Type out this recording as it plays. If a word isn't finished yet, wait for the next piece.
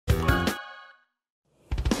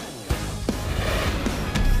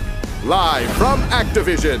Live from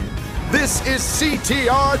Activision, this is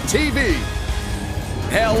CTR TV.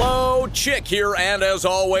 Hello, Chick here, and as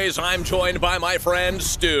always, I'm joined by my friend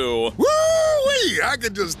Stu. Woo-wee! I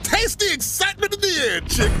can just taste the excitement in the air,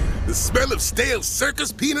 Chick. The smell of stale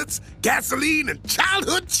circus peanuts, gasoline, and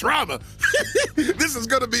childhood trauma. This is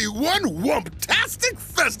gonna be one wumptastic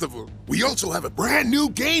festival. We also have a brand new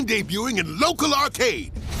game debuting in local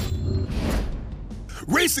arcade.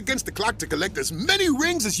 Race against the clock to collect as many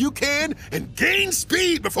rings as you can and gain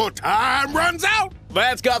speed before time runs out.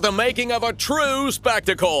 That's got the making of a true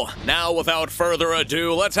spectacle. Now, without further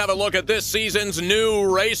ado, let's have a look at this season's new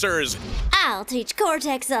racers. I'll teach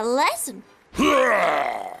Cortex a lesson.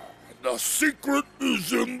 The secret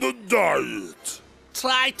is in the diet.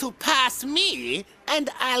 Try to pass me, and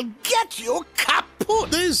I'll get you kaput.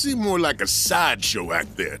 They seem more like a sideshow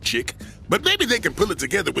act there, Chick. But maybe they can pull it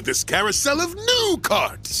together with this carousel of new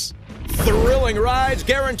carts. Thrilling rides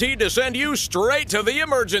guaranteed to send you straight to the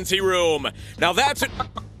emergency room. Now that's it.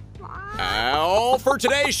 All for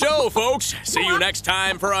today's show, folks. See you next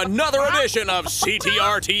time for another edition of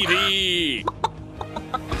CTR TV.